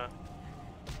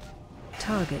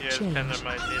 Target You guys change. kind of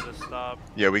might need to stop.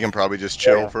 Yeah, we can probably just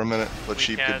chill for a minute. Let We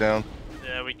sheep can't- get down.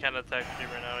 Yeah, we can't attack sheep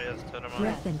right now. He has totem on.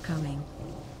 Breath incoming.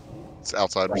 It's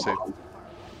outside. We're safe.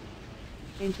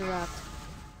 Interrupt.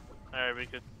 Alright, we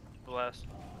could blast.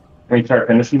 Can we start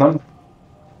finishing them?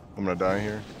 I'm gonna die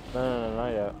here. No, not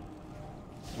yet.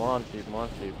 More on sheep. More on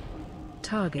sheep.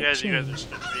 Target You guys change. should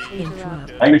be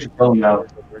Interrupt. I think we should kill them now.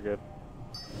 We're good.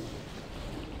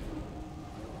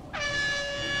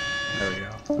 There we go.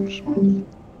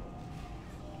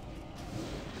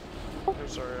 I'm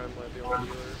sorry, I'm like the only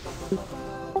healer.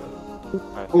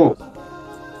 Ooh.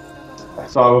 I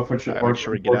saw a foot Make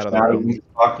sure we get out of the room.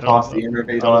 Toss the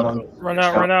interface on them. Run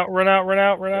out, run out, run out, run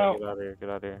out, run out. Get out of here. Get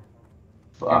out of here.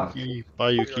 Fuck. Yuki. Bye,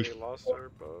 We Yuki. already lost our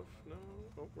buff. No,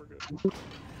 oh, we're good.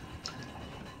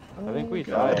 I think we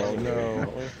God. died. No.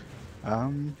 Make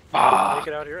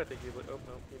it out here. I think you. Oh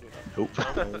no, we did. Nope.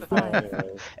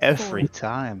 Every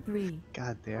time. 3,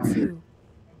 God damn. 2,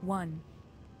 1.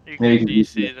 You Maybe can you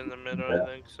DC can- it in the middle, yeah. I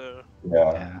think, so.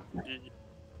 Yeah. I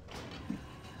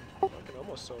can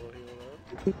almost solo heal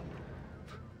that.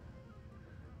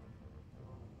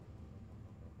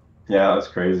 Yeah, that's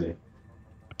crazy.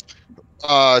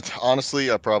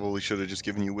 Honestly, I probably should have just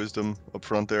given you wisdom up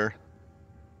front there.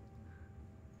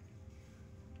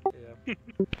 Yeah.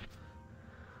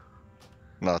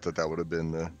 Not that that would have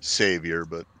been the savior,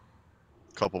 but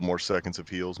a couple more seconds of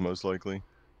heals, most likely.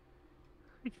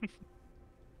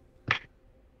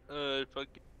 Fuck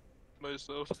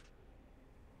myself.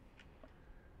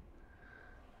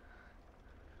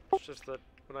 It's just that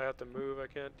when I have to move, I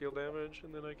can't deal damage,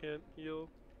 and then I can't heal.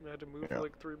 And I had to move for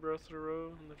like 3 breaths in a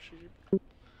row, and the sheep.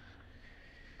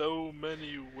 So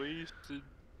many wasted.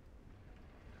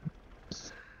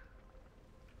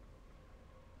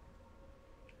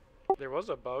 There was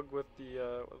a bug with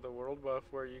the world buff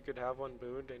where you could have one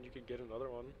booned and you could get another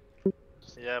one.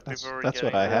 Yeah, That's, people were that's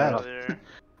getting what I that had. earlier.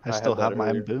 I still had have that mine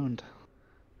earlier. booned.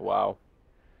 Wow.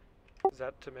 Is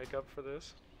that to make up for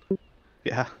this?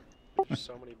 Yeah. There's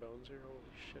so many bones here. Holy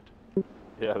shit.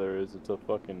 Yeah, there is. It's a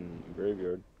fucking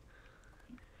graveyard.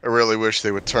 I really wish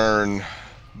they would turn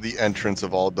the entrance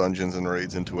of all dungeons and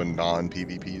raids into a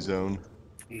non-PvP zone.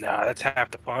 Nah, that's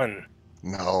half the fun.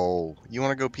 No, you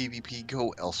want to go PvP? Go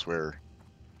elsewhere.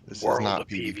 This World is not of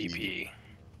PvP. PvP.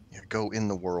 Yeah, go in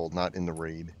the world, not in the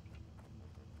raid.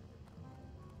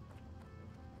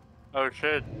 Oh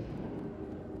shit.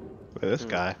 Look at this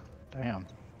guy. Damn.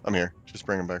 I'm here. Just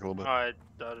bring him back a little bit. I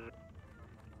dotted it.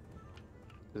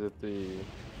 Is it the...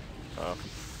 Oh.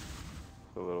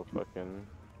 The little fucking...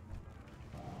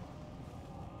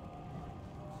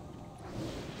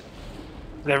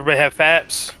 Does everybody have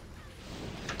FAPs?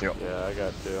 Yep. Yeah, I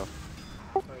got 2.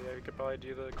 Oh yeah, you could probably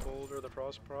do the cold or the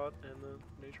frost prot and the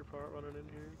nature prot running in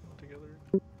here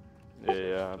together.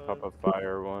 Yeah, pop a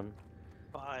fire one.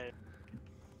 Fine.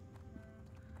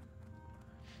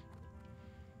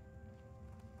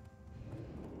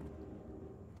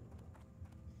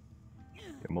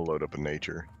 I'm gonna load up in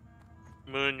nature.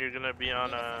 Moon, you're gonna be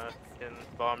on in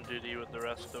bomb duty with the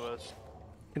rest of us.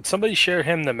 Can somebody share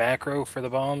him the macro for the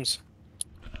bombs?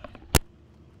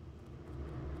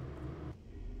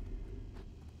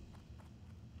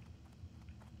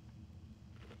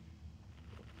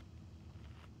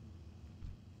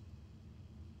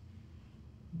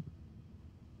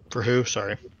 For who?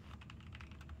 Sorry.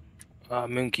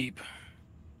 Moonkeep.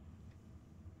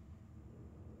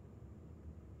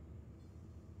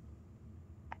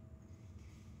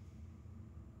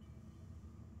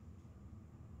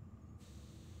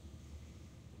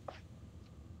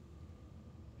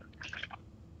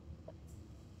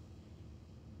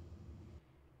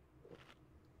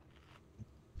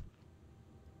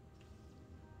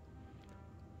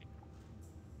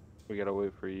 We gotta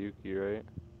wait for Yuki, right?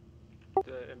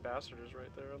 The ambassador's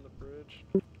right there on the bridge.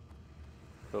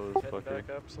 Kill this Heading fucker.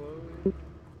 back up slowly.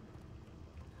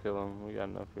 Kill him. We got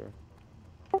enough here.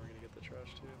 We're gonna get the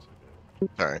trash too. It's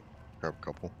okay. Alright, grab a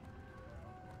couple.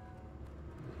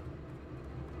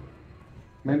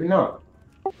 Maybe not.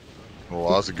 Well,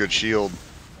 that was a good shield.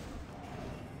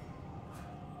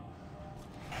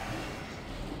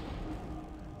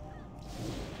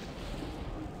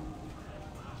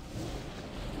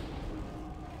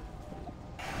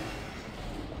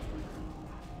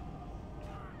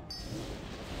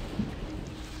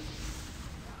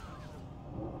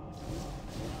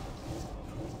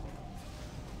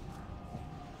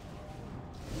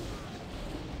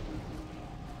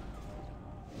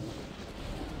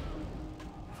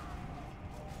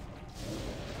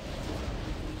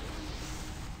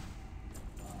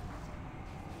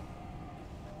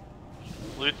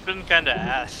 Loot's been kind of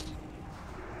ass.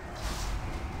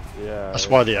 Yeah. That's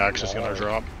why the axe is gonna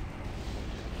drop.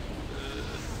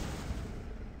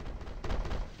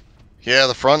 Yeah,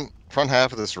 the front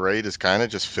half of this raid is kind of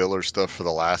just filler stuff for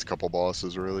the last couple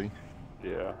bosses, really.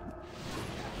 Yeah.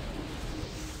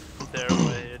 Their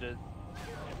way it is.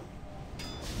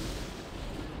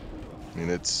 I mean,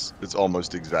 it's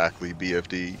almost exactly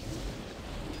BFD.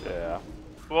 Yeah.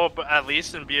 Well, but at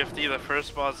least in BFD, the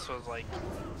first boss was like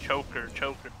choker.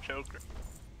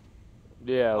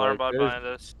 Yeah, Alarm like bot there's, behind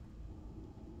us.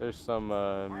 there's some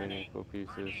meaningful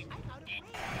pieces.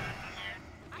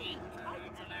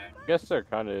 I guess there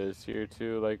kind of is here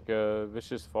too. Like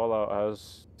Vicious Fallout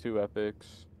has 2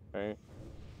 epics, right?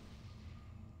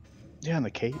 Yeah, and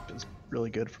the cape is really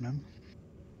good from him.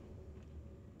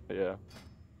 Yeah.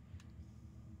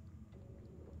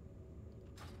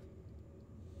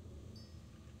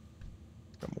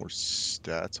 Got more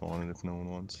stats on it if no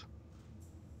one wants.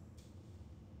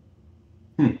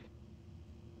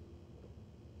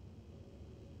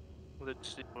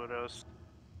 Let's see what else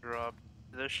dropped.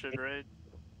 This should raid.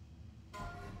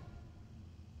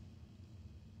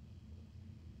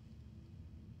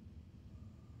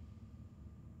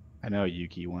 I know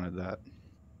Yuki wanted that.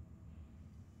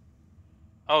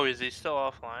 Oh, is he still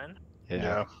offline?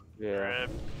 Yeah. Yeah.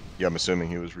 Rip. Yeah, I'm assuming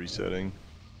he was resetting.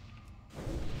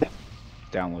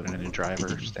 Downloading a new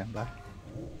driver, stand by.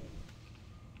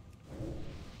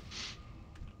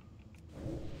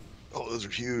 Oh, those are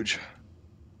huge.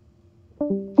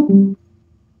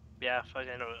 Yeah,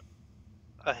 fucking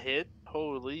a hit.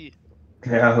 Holy.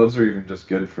 Yeah, those are even just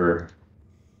good for.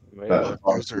 Maybe. But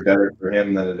obviously better for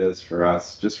him than it is for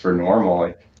us. Just for normal,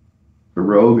 like for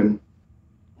Rogan.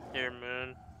 Here,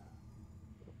 Moon.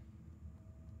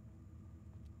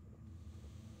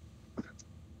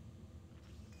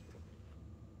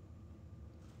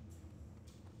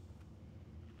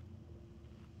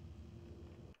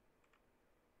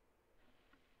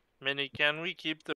 Minnie, can we keep the